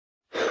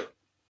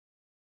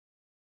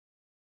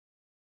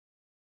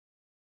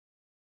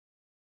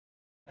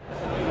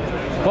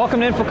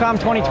Welcome to InfoComm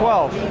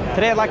 2012.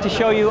 Today I'd like to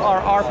show you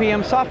our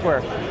RPM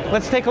software.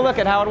 Let's take a look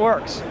at how it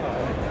works.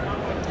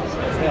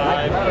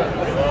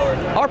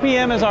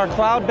 RPM is our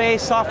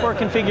cloud-based software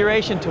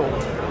configuration tool.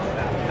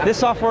 This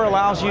software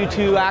allows you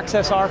to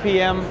access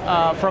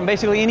RPM from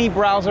basically any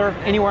browser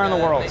anywhere in the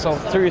world. So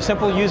through your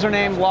simple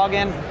username,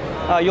 login,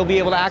 you'll be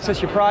able to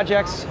access your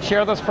projects,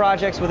 share those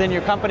projects within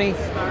your company,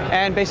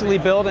 and basically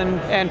build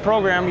and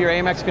program your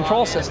AMX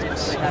control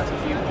systems.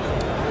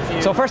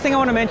 So first thing I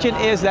want to mention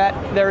is that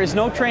there is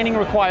no training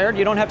required.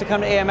 You don't have to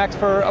come to AMX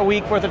for a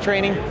week worth of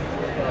training.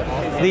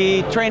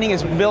 The training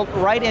is built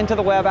right into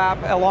the web app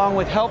along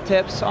with help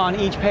tips on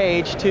each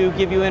page to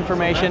give you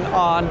information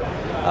on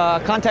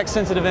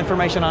context-sensitive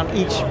information on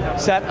each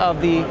set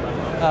of the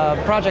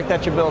project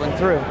that you're building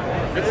through.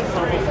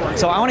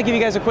 So I want to give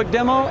you guys a quick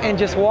demo and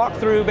just walk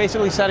through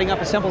basically setting up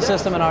a simple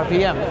system in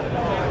RPM.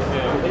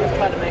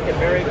 Try to make it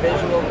very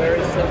visual,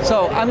 very simple.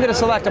 So I'm going to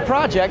select a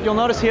project. You'll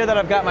notice here that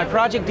I've got my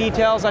project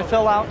details I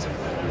fill out.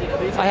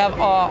 I have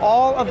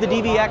all of the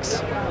DVX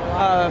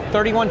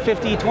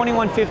 3150,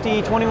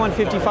 2150,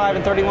 2155,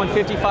 and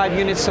 3155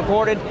 units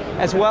supported,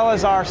 as well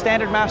as our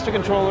standard master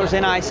controllers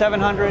NI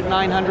 700,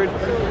 900,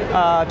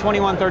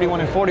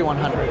 2131, and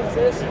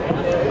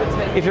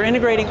 4100. If you're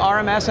integrating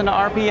RMS into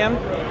RPM,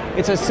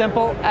 it's as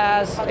simple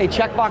as a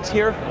checkbox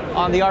here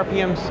on the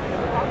RPM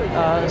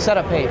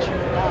setup page.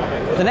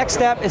 The next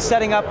step is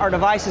setting up our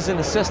devices in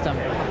the system.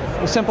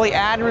 We'll simply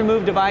add and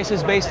remove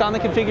devices based on the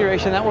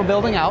configuration that we're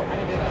building out.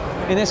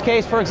 In this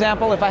case, for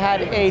example, if I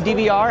had a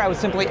DVR, I would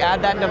simply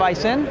add that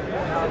device in.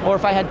 Or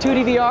if I had two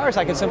DVRs,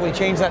 I could simply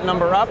change that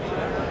number up.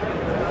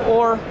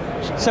 Or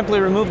simply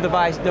remove the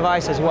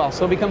device as well.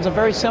 So it becomes a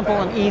very simple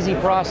and easy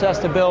process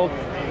to build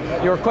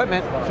your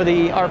equipment for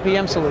the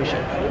RPM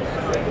solution.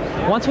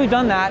 Once we've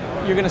done that,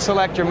 you're going to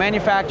select your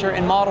manufacturer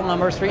and model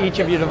numbers for each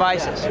of your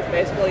devices.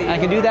 And I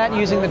can do that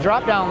using the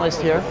drop-down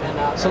list here,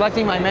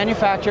 selecting my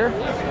manufacturer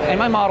and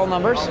my model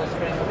numbers.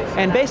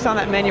 And based on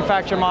that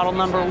manufacturer model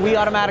number, we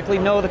automatically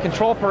know the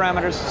control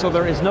parameters, so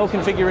there is no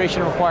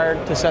configuration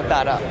required to set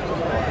that up.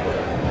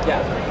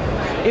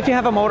 If you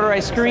have a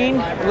motorized screen,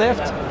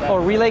 lift, or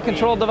relay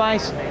control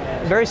device,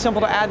 very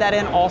simple to add that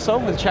in also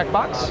with a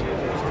checkbox.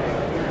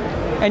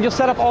 And you'll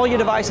set up all your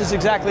devices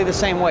exactly the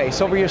same way.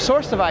 So for your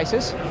source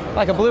devices,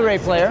 like a Blu-ray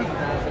player,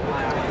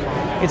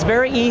 it's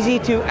very easy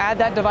to add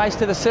that device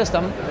to the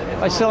system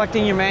by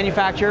selecting your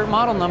manufacturer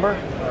model number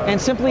and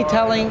simply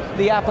telling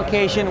the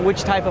application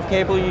which type of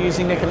cable you're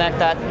using to connect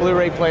that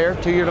Blu-ray player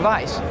to your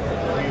device.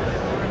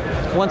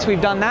 Once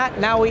we've done that,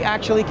 now we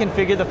actually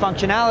configure the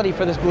functionality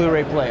for this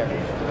Blu-ray player.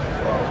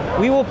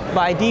 We will,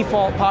 by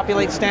default,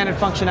 populate standard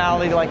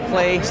functionality like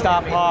play,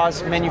 stop,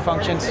 pause, menu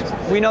functions.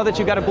 We know that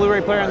you've got a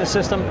Blu-ray player in the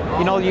system.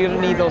 You know you're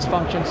going to need those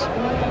functions.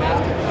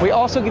 We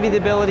also give you the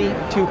ability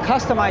to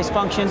customize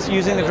functions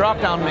using the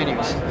drop-down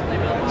menus.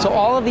 So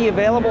all of the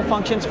available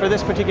functions for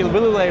this particular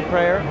Blu-ray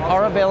player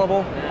are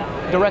available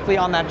directly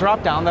on that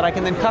drop-down that I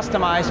can then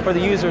customize for the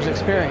user's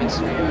experience.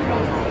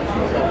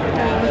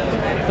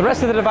 The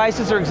rest of the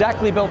devices are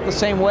exactly built the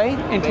same way,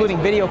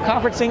 including video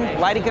conferencing,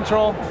 lighting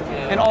control,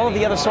 and all of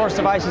the other source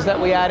devices that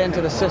we add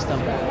into the system.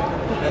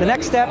 The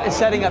next step is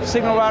setting up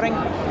signal routing,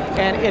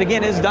 and it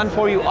again is done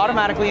for you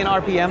automatically in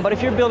RPM, but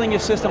if you're building your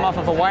system off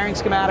of a wiring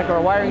schematic or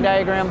a wiring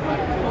diagram,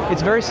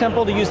 it's very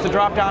simple to use the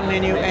drop-down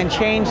menu and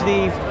change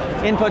the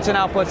inputs and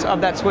outputs of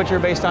that switcher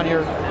based on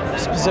your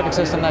specific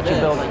system that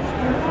you're building.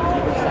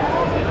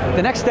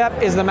 The next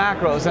step is the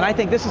macros, and I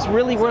think this is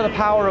really where the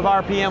power of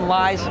RPM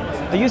lies.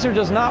 The user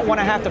does not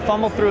want to have to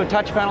fumble through a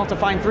touch panel to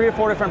find 3 or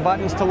 4 different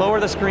buttons to lower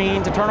the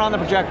screen, to turn on the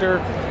projector,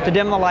 to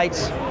dim the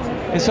lights.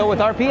 And so with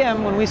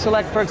RPM, when we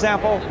select, for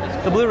example,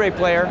 the Blu-ray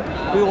player,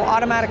 we will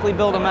automatically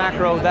build a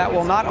macro that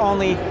will not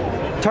only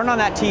turn on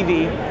that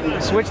TV,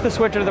 switch the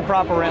switcher to the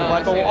proper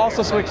input, but we'll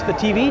also switch the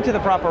TV to the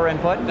proper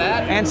input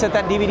and set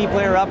that DVD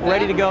player up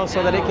ready to go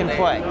so that it can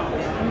play.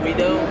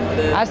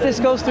 As this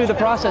goes through the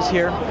process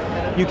here,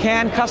 you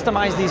can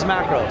customize these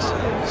macros.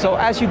 So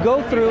as you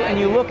go through and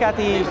you look at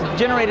the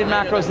generated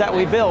macros that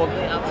we build,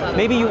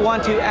 maybe you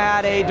want to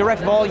add a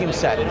direct volume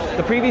set.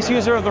 The previous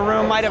user of the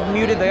room might have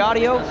muted the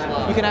audio.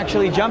 You can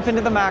actually jump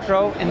into the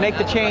macro and make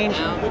the change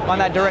on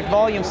that direct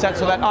volume set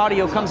so that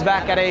audio comes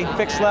back at a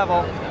fixed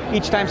level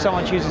each time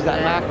someone chooses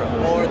that macro.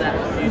 Or that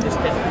you just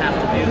didn't have to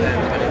do that.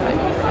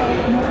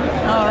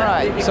 All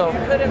right, so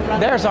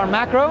there's our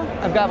macro.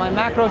 I've got my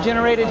macro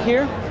generated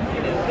here.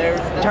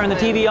 Turn the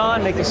TV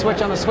on, make the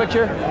switch on the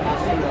switcher,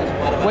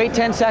 wait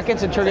 10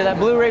 seconds and trigger that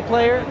Blu-ray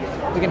player.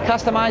 We can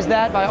customize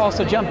that by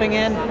also jumping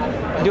in,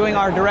 doing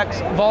our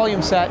direct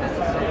volume set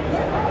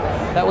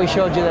that we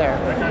showed you there.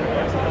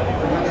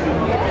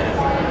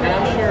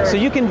 So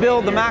you can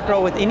build the macro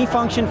with any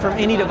function from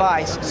any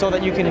device so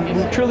that you can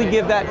truly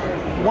give that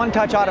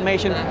one-touch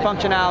automation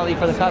functionality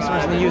for the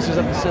customers and the users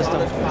of the system.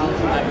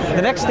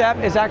 The next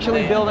step is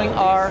actually building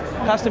our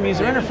custom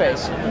user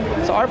interface.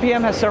 So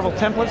RPM has several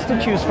templates to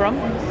choose from.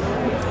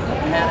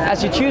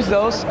 As you choose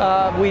those,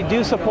 we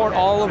do support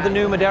all of the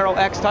new Madero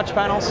X touch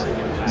panels.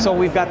 So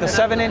we've got the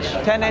 7-inch,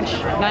 10-inch,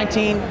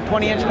 19,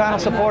 20-inch panel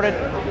supported.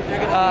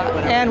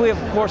 And we, of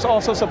course,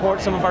 also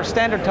support some of our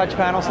standard touch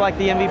panels like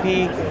the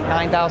MVP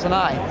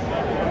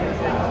 9000i.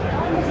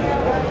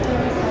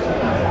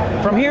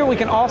 From here, we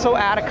can also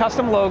add a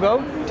custom logo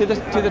to the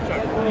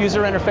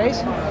user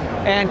interface.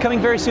 And coming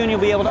very soon, you'll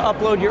be able to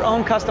upload your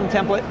own custom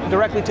template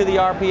directly to the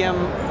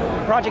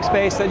RPM project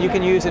space that you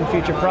can use in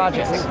future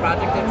projects.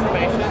 Project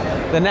information.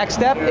 The next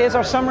step is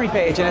our summary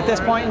page, and at this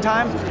point in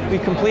time,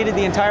 we've completed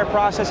the entire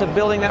process of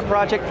building that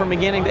project from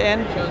beginning to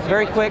end.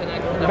 Very quick,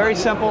 very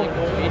simple,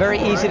 very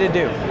easy to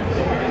do.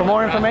 For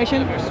more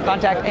information,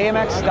 contact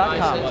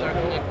amx.com.